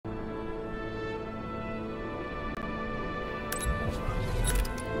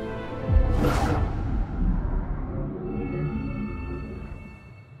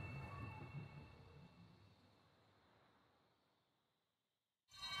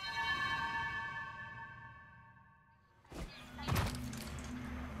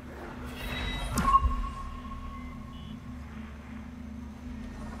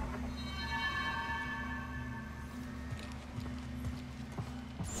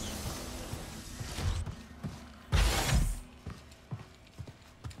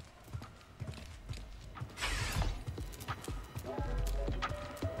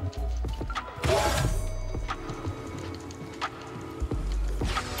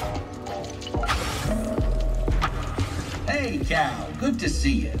Hey, Cal. Good to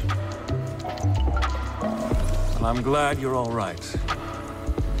see you. Well, I'm glad you're all right.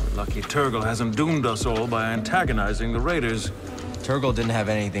 Lucky Turgle hasn't doomed us all by antagonizing the Raiders. Turgle didn't have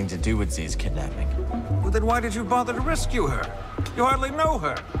anything to do with Z's kidnapping. Well, then why did you bother to rescue her? You hardly know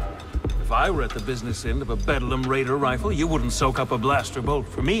her. If I were at the business end of a Bedlam Raider rifle, you wouldn't soak up a blaster bolt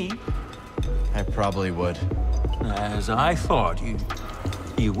for me. I probably would. As I thought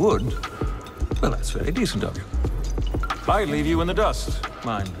you would. Well, that's very decent of you. I'd leave you in the dust.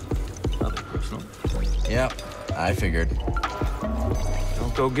 Mine, nothing personal. Yep, I figured.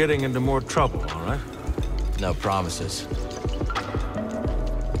 Don't go getting into more trouble, all right? No promises.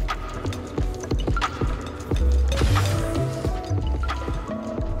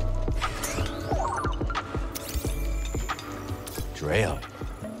 Dreo,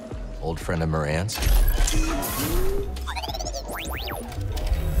 old friend of Moran's.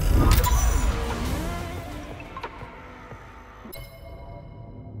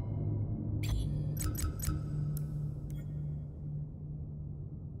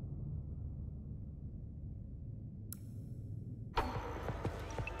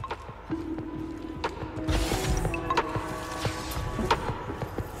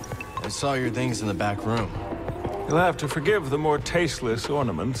 I saw your things in the back room. You'll have to forgive the more tasteless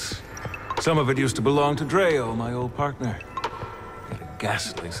ornaments. Some of it used to belong to Dreo, my old partner. He had a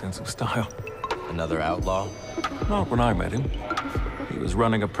ghastly sense of style. Another outlaw? Not when I met him. He was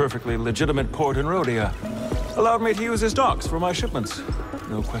running a perfectly legitimate port in Rhodia. Allowed me to use his docks for my shipments.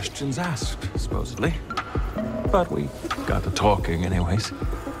 No questions asked, supposedly. But we got to talking anyways.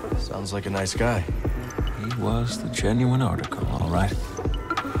 Sounds like a nice guy. He was the genuine article, all right.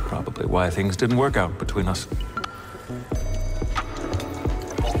 Probably why things didn't work out between us.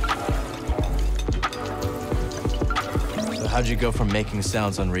 So how'd you go from making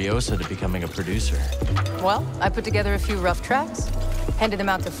sounds on Ryosa to becoming a producer? Well, I put together a few rough tracks, handed them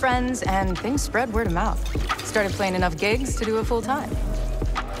out to friends, and things spread word of mouth. Started playing enough gigs to do it full time.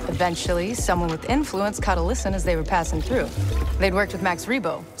 Eventually, someone with influence caught a listen as they were passing through. They'd worked with Max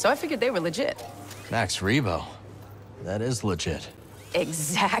Rebo, so I figured they were legit. Max Rebo? That is legit.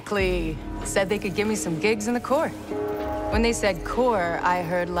 Exactly. Said they could give me some gigs in the Corps. When they said Corps, I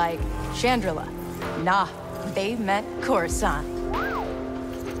heard like Chandrila. Nah, they meant Coruscant.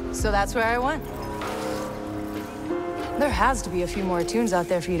 So that's where I went. There has to be a few more tunes out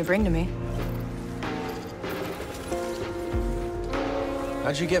there for you to bring to me.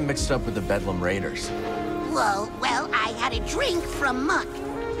 How'd you get mixed up with the Bedlam Raiders? Well, I had a drink from Muck.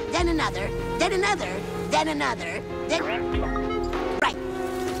 Then another, then another, then another, then... Right.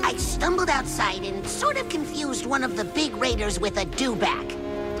 I stumbled outside and sort of confused one of the big raiders with a dewback.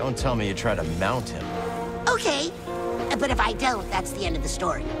 Don't tell me you tried to mount him. Okay. But if I don't, that's the end of the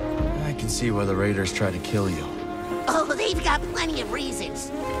story. I can see why the Raiders try to kill you. Oh, they've got plenty of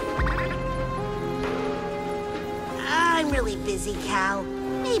reasons. I'm really busy, Cal.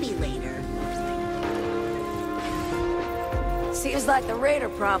 Maybe later. Seems like the raider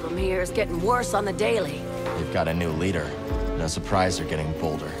problem here is getting worse on the daily. You've got a new leader. No surprise they're getting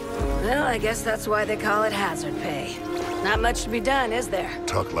bolder. Well, I guess that's why they call it hazard pay. Not much to be done, is there?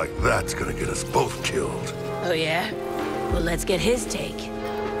 Talk like that's gonna get us both killed. Oh, yeah? Well, let's get his take.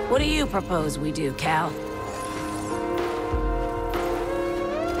 What do you propose we do, Cal?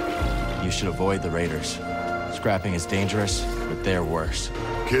 You should avoid the Raiders. Scrapping is dangerous, but they're worse.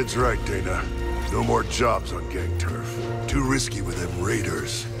 Kid's right, Dana. No more jobs on gang turf. Too risky with them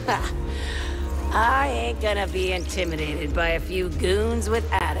Raiders. Ha! I ain't gonna be intimidated by a few goons with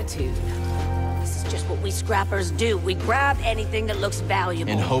attitude. This is just what we scrappers do. We grab anything that looks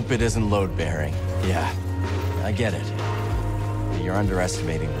valuable. And hope it isn't load-bearing. Yeah, I get it. But you're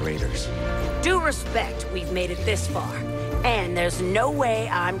underestimating the Raiders. Due respect, we've made it this far. And there's no way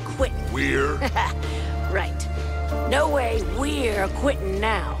I'm quitting. We're? Right. No way we're quitting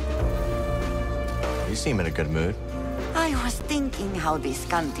now. You seem in a good mood. I was thinking how this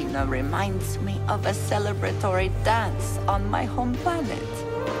cantina reminds me of a celebratory dance on my home planet.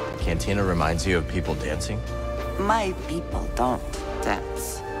 Cantina reminds you of people dancing? My people don't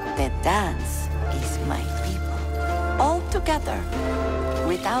dance. The dance is my people. All together,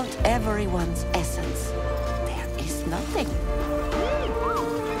 without everyone's essence, there is nothing.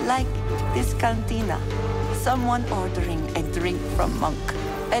 Like this cantina, someone ordering a drink from Monk,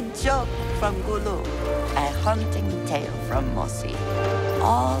 a joke from Gulu, a hunting tale from Mosi.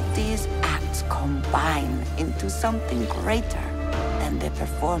 All these acts combine into something greater than the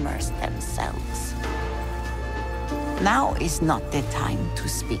performers themselves. Now is not the time to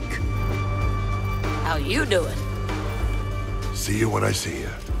speak. How you doing? See you when I see you.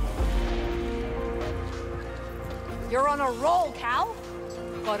 You're on a roll, Cal.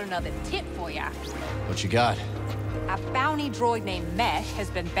 Got another tip for ya. What you got? A bounty droid named Mesh has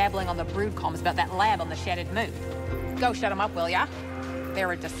been babbling on the brood comms about that lab on the Shattered Moon. Go shut him up, will ya?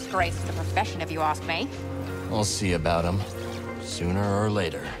 They're a disgrace to the profession, if you ask me. We'll see about him. Sooner or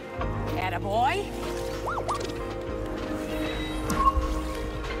later. Attaboy.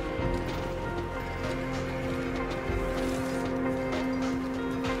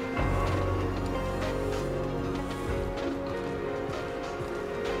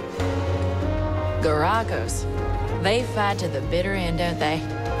 Garagos. They fight to the bitter end, don't they?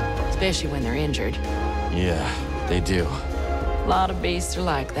 Especially when they're injured. Yeah, they do. A lot of beasts are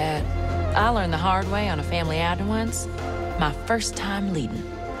like that. I learned the hard way on a family outing once. My first time leading.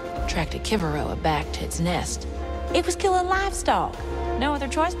 Tracked a Kivaroa back to its nest. It was killing livestock. No other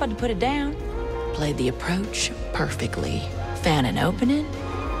choice but to put it down. Played the approach perfectly. Found an opening.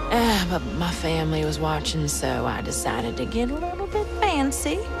 But my family was watching, so I decided to get a little bit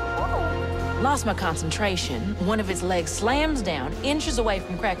fancy. Lost my concentration. One of its legs slams down, inches away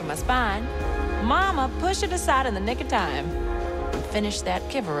from cracking my spine. Mama pushed it aside in the nick of time. And finished that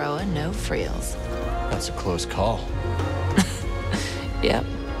Kivaroa no frills. That's a close call. Yep.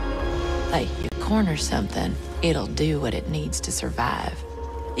 Hey, you corner something, it'll do what it needs to survive.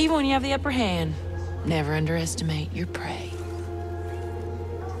 Even when you have the upper hand, never underestimate your prey.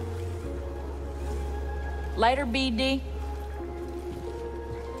 Later, BD.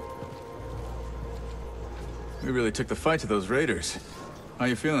 We really took the fight to those raiders. How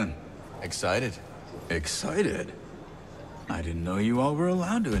you feeling? Excited. Excited? I didn't know you all were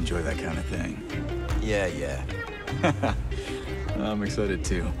allowed to enjoy that kind of thing. Yeah. I'm excited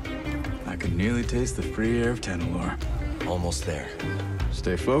too. I can nearly taste the free air of Tenelor. Almost there.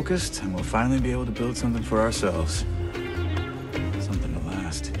 Stay focused, and we'll finally be able to build something for ourselves. Something to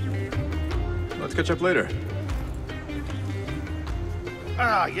last. Let's catch up later.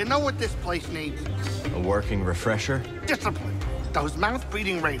 You know what this place needs? A working refresher? Discipline. Those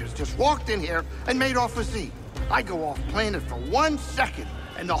mouth-breathing raiders just walked in here and made off with Z. I go off planet for 1 second,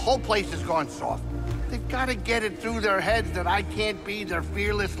 and the whole place has gone soft. They've got to get it through their heads that I can't be their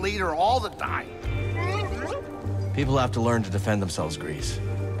fearless leader all the time. People have to learn to defend themselves, Grease.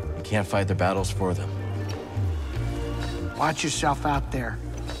 You can't fight their battles for them. Watch yourself out there.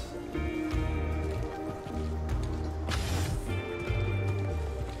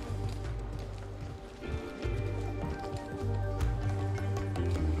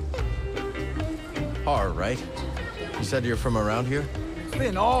 All right. You said you're from around here?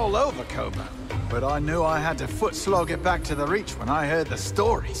 Been all over Cobra, but I knew I had to foot slog it back to the Reach when I heard the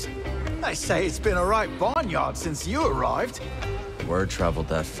stories. They say it's been a right barnyard since you arrived. Word traveled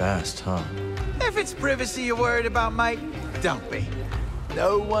that fast, huh? If it's privacy you're worried about, mate, don't be.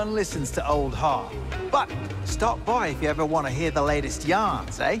 No one listens to old Har. But stop by if you ever want to hear the latest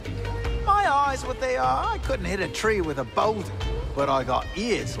yarns, eh? My eyes, what they are, I couldn't hit a tree with a boulder, but I got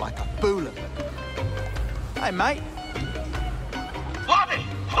ears like a bullard. Hey, mate. Bloody,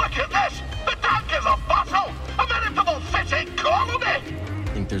 look at this! The tank is a bustle! A veritable fishing colony!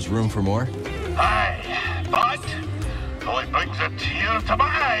 Think there's room for more? Aye, but though it brings a tear to my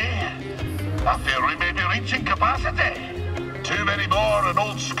eye, I fear we may be reaching capacity. Too many more and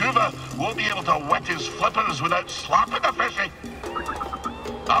old Scuba won't be able to wet his flippers without slapping a fishy.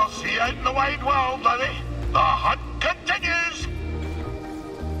 I'll see you out in the wide world, laddie. The hunt continues!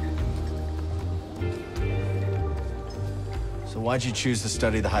 So why'd you choose to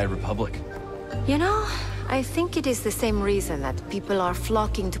study the High Republic? You know, I think it is the same reason that people are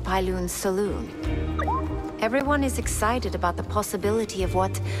flocking to Pyloon's saloon. Everyone is excited about the possibility of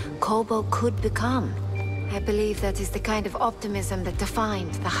what Kobo could become. I believe that is the kind of optimism that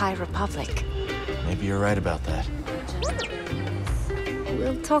defined the High Republic. Maybe you're right about that.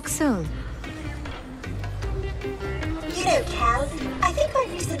 We'll talk soon. You know, Cal, I think my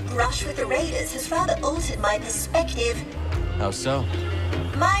recent brush with the Raiders has rather altered my perspective. How so?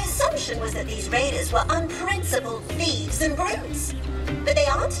 My assumption was that these raiders were unprincipled thieves and brutes. But they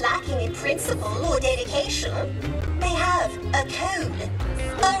aren't lacking in principle or dedication. They have a code.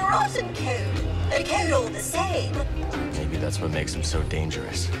 A rotten code. A code all the same. Maybe that's what makes them so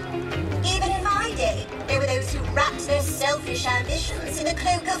dangerous. Even in my day, there were those who wrapped their selfish ambitions in a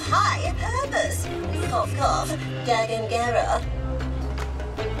cloak of high purpose. Cough, cough. Gagangera.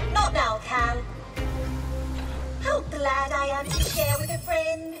 Not now, Cal. How glad I am to share with a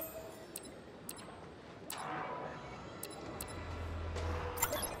friend.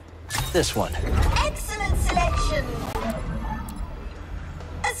 This one. Excellent selection.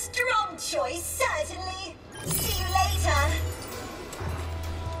 A strong choice, certainly. See you later.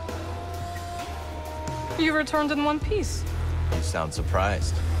 You returned in one piece. You sound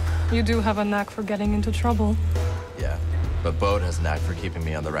surprised. You do have a knack for getting into trouble. Yeah, but Bode has a knack for keeping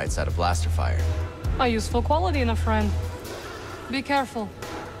me on the right side of blaster fire. A useful quality in a friend. Be careful.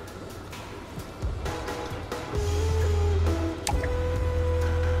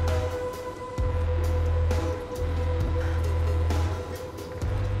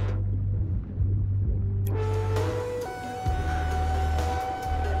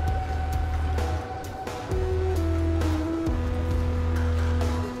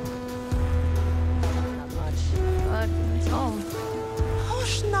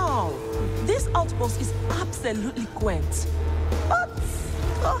 Outpost is absolutely quaint. But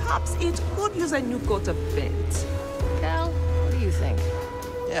perhaps it could use a new coat of paint. Cal, what do you think?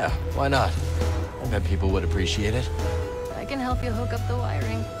 Yeah, why not? I bet people would appreciate it. I can help you hook up the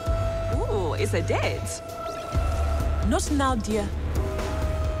wiring. Ooh, it's a date. Not now, dear.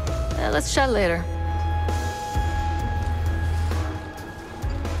 Let's chat later.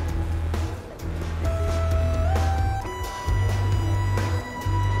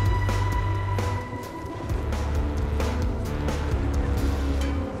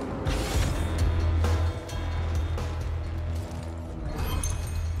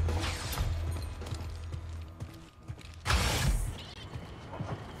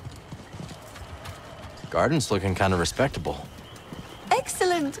 Garden's looking kind of respectable.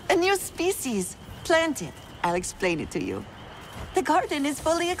 Excellent! A new species. Planted. I'll explain it to you. The garden is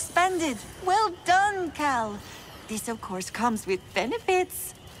fully expanded. Well done, Cal. This, of course, comes with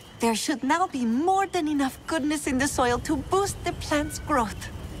benefits. There should now be more than enough goodness in the soil to boost the plant's growth.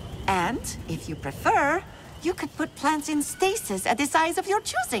 And, if you prefer, you could put plants in stasis at the size of your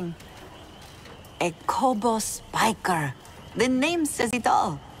choosing. A Kobo spiker. The name says it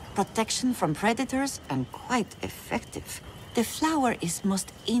all. Protection from predators and quite effective. The flower is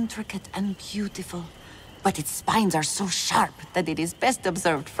most intricate and beautiful, but its spines are so sharp that it is best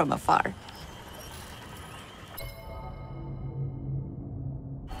observed from afar.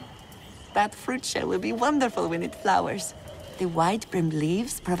 That fruit shell will be wonderful when it flowers. The wide-brimmed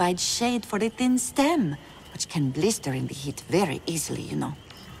leaves provide shade for the thin stem, which can blister in the heat very easily, you know.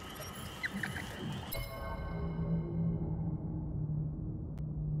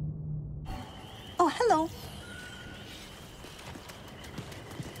 Oh, hello.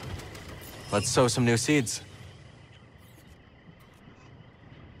 Let's sow some new seeds.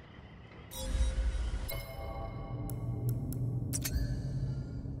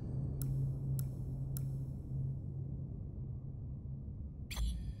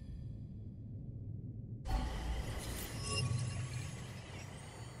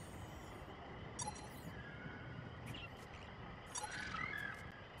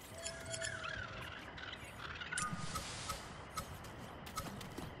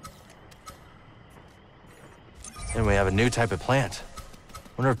 And we have a new type of plant.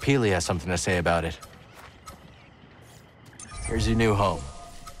 Wonder if Peely has something to say about it. Here's your new home.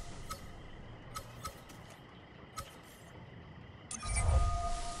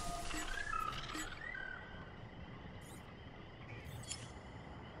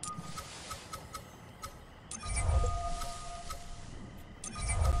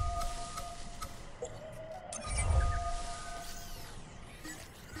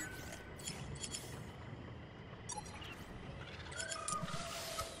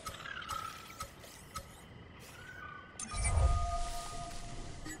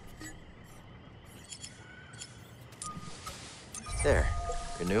 There,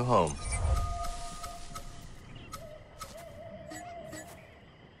 your new home.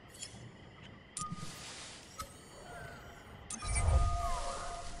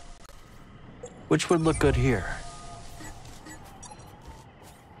 Which would look good here?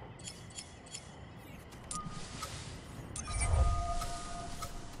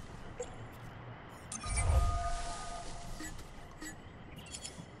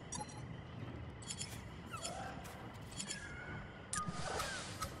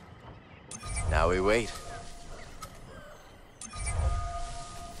 Now we wait.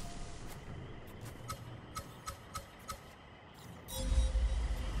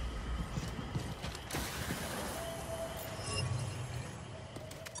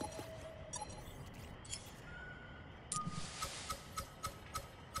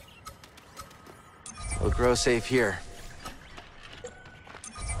 We'll grow safe here.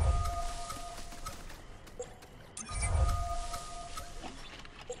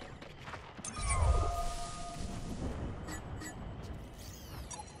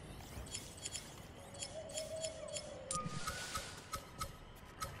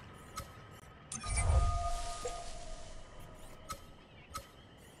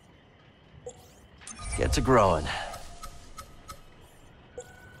 Get to growing.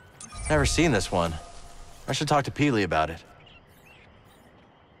 Never seen this one. I should talk to Peely about it.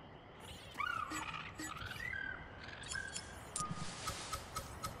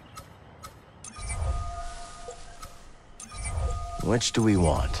 Which do we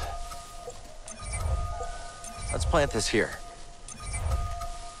want? Let's plant this here.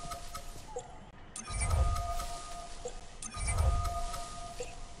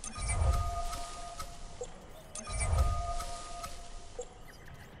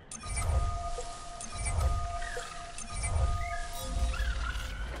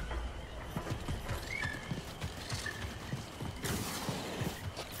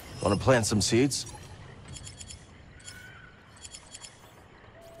 Want to plant some seeds?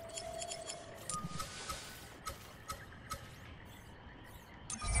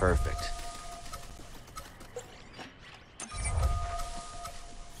 Perfect.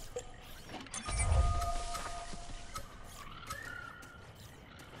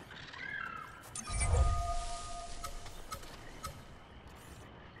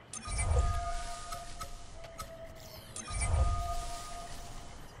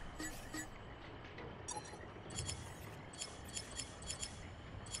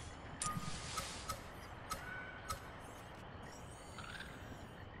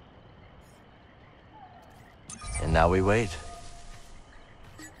 And now we wait.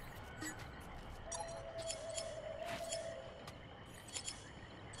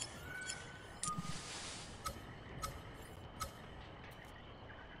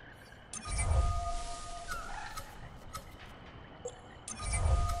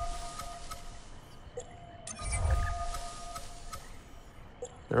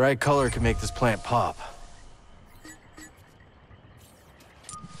 The right color can make this plant pop.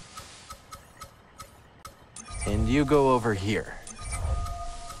 And you go over here.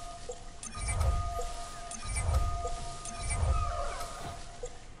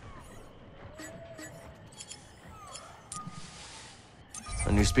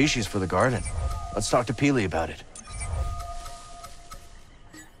 A new species for the garden. Let's talk to Peely about it.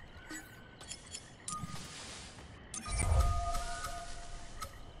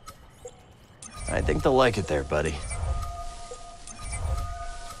 I think they'll like it there, buddy.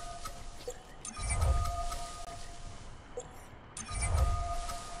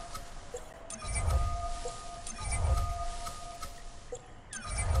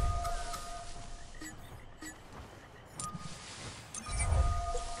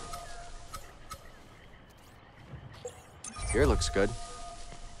 Here looks good.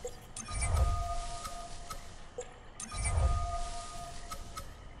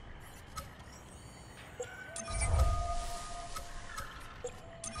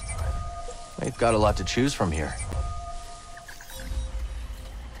 We've got a lot to choose from here.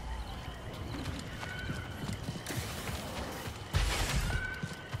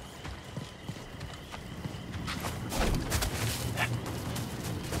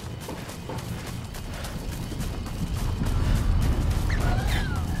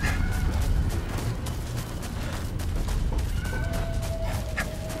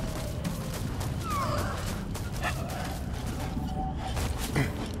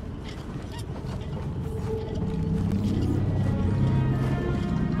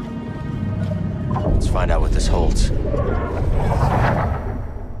 Find out what this holds.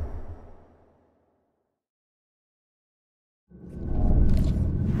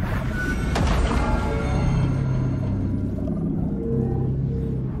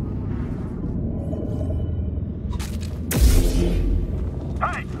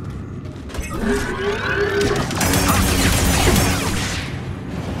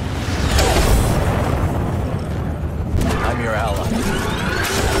 I'm your ally.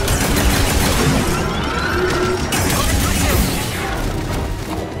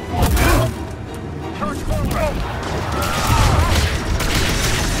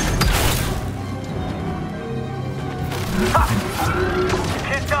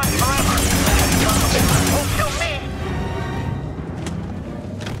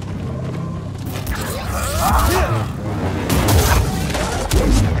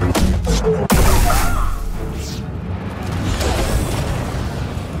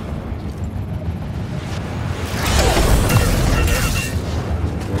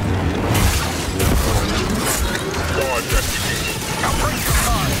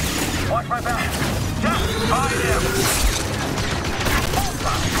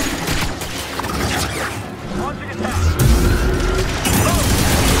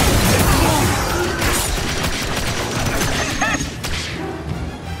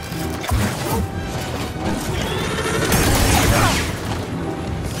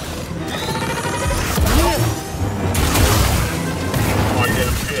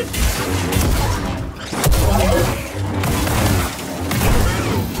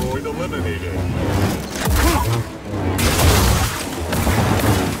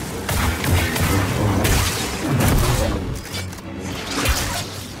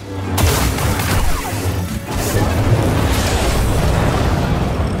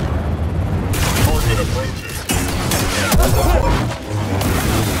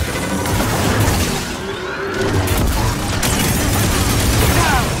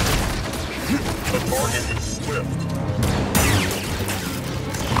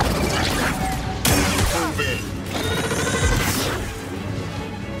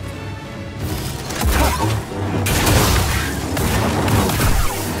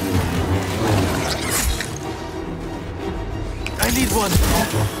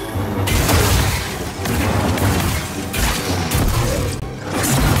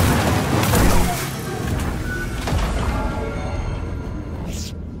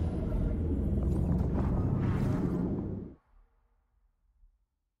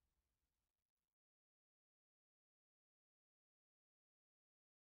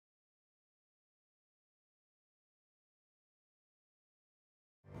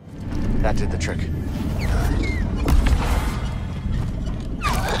 That did the trick.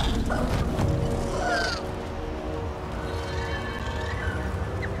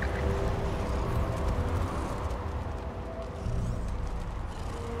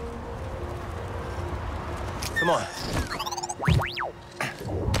 Come on.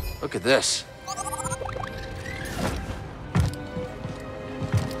 Look at this.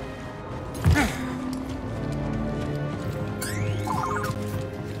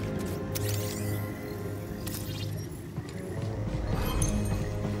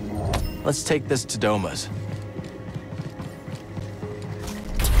 Let's take this to Doma's.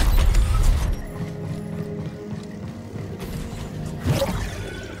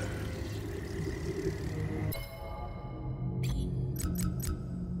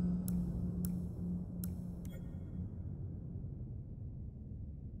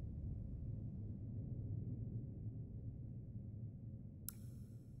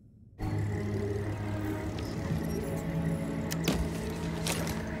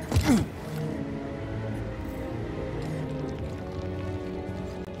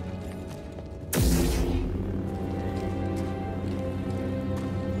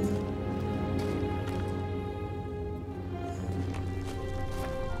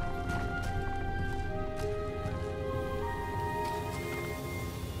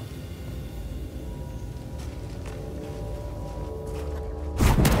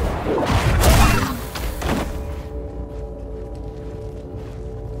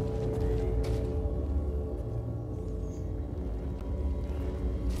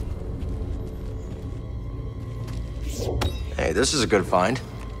 Hey, this is a good find.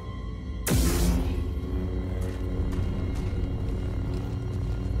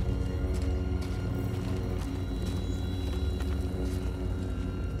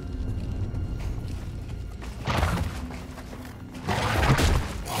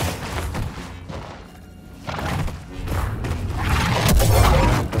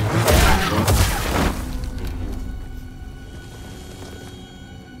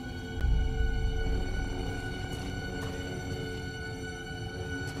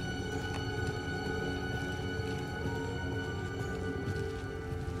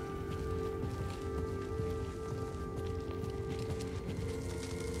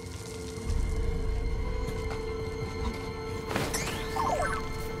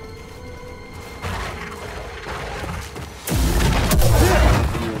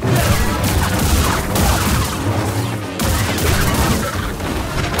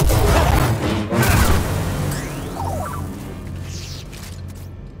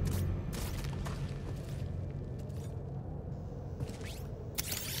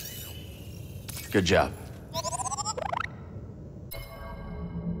 Good job.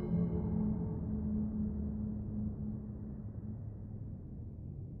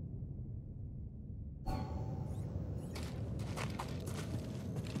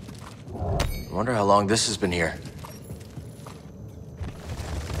 I wonder how long this has been here.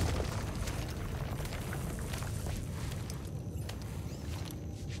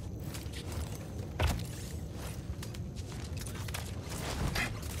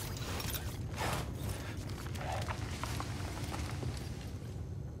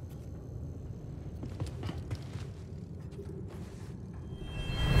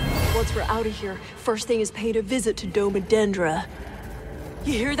 Once we're out of here, first thing is paid a visit to Doma Dendra.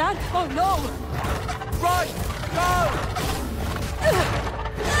 You hear that? Oh no! Run! Go!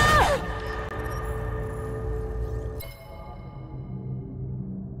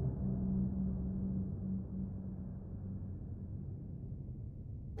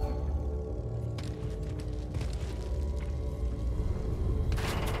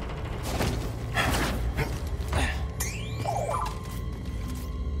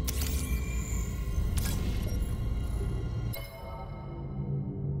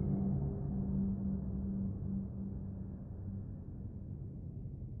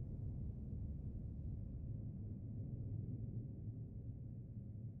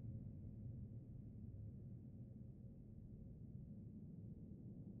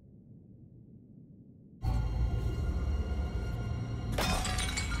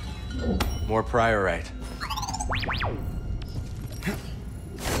 More priorite.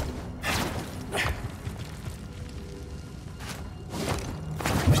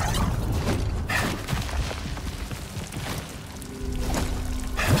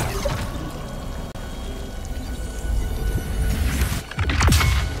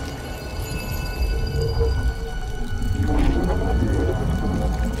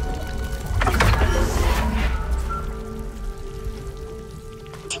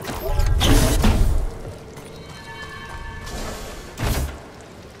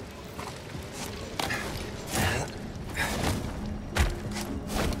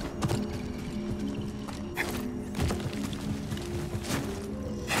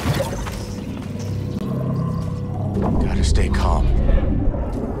 Gotta stay calm.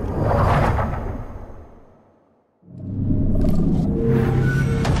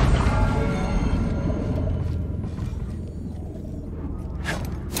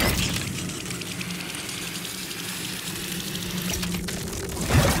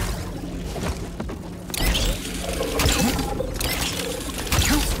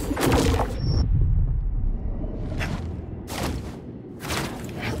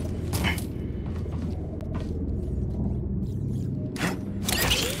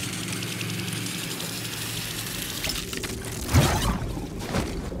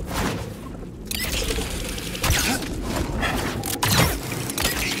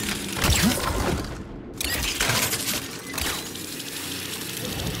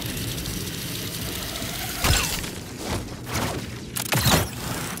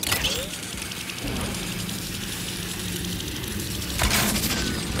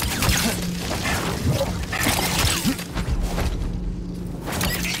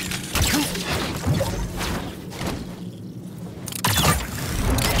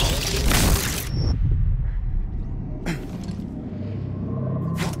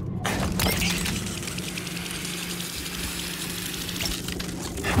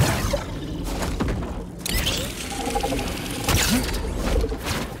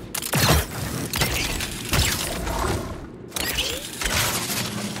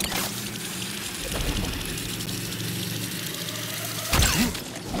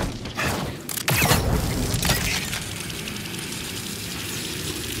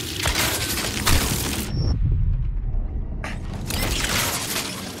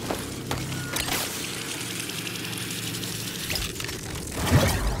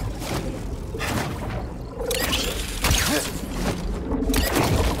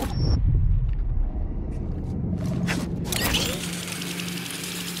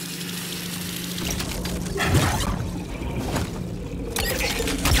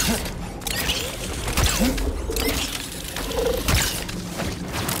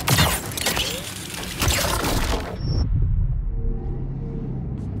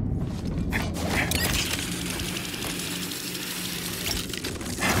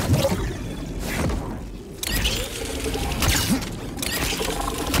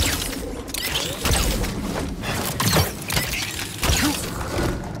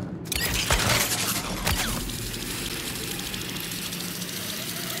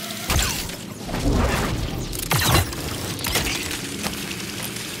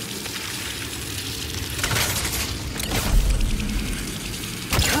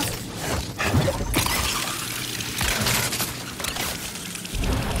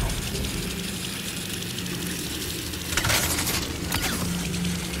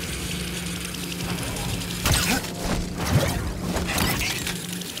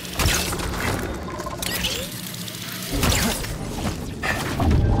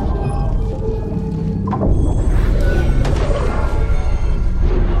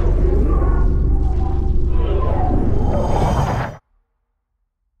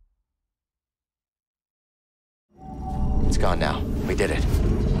 It's gone now. We did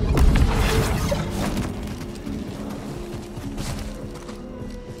it.